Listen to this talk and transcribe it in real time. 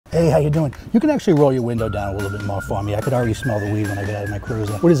Hey, how you doing? You can actually roll your window down a little bit more for me. I could already smell the weed when I got out of my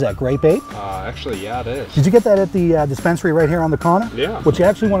cruiser. What is that, grape ape? Actually, yeah, it is. Did you get that at the dispensary right here on the corner? Yeah. What you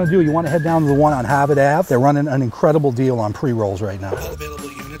actually want to do, you want to head down to the one on Harvard Ave. They're running an incredible deal on pre-rolls right now. All available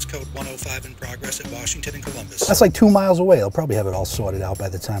units, code 105 in progress at Washington and Columbus. That's like 2 miles away. They'll probably have it all sorted out by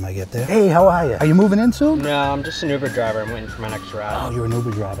the time I get there. Hey, how are you? Are you moving in soon? No, I'm just an Uber driver. I'm waiting for my next ride. Oh, you're an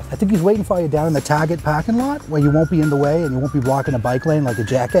Uber driver. I think he's waiting for you down in the Target parking lot where you won't be in the way and you won't be blocking a bike lane like a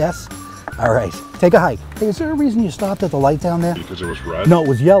jackass. All right, take a hike. Hey, is there a reason you stopped at the light down there? Because it was red? No, it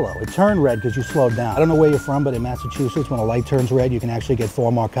was yellow. It turned red because you slowed down. I don't know where you're from, but in Massachusetts, when a light turns red, you can actually get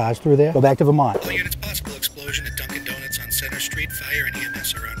 4 more cars through there. Go back to Vermont. All units, possible explosion at Dunkin' Donuts on Center Street. Fire and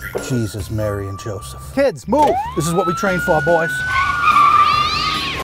EMS are en route. Jesus, Mary, and Joseph. Kids, move! This is what we train for, boys.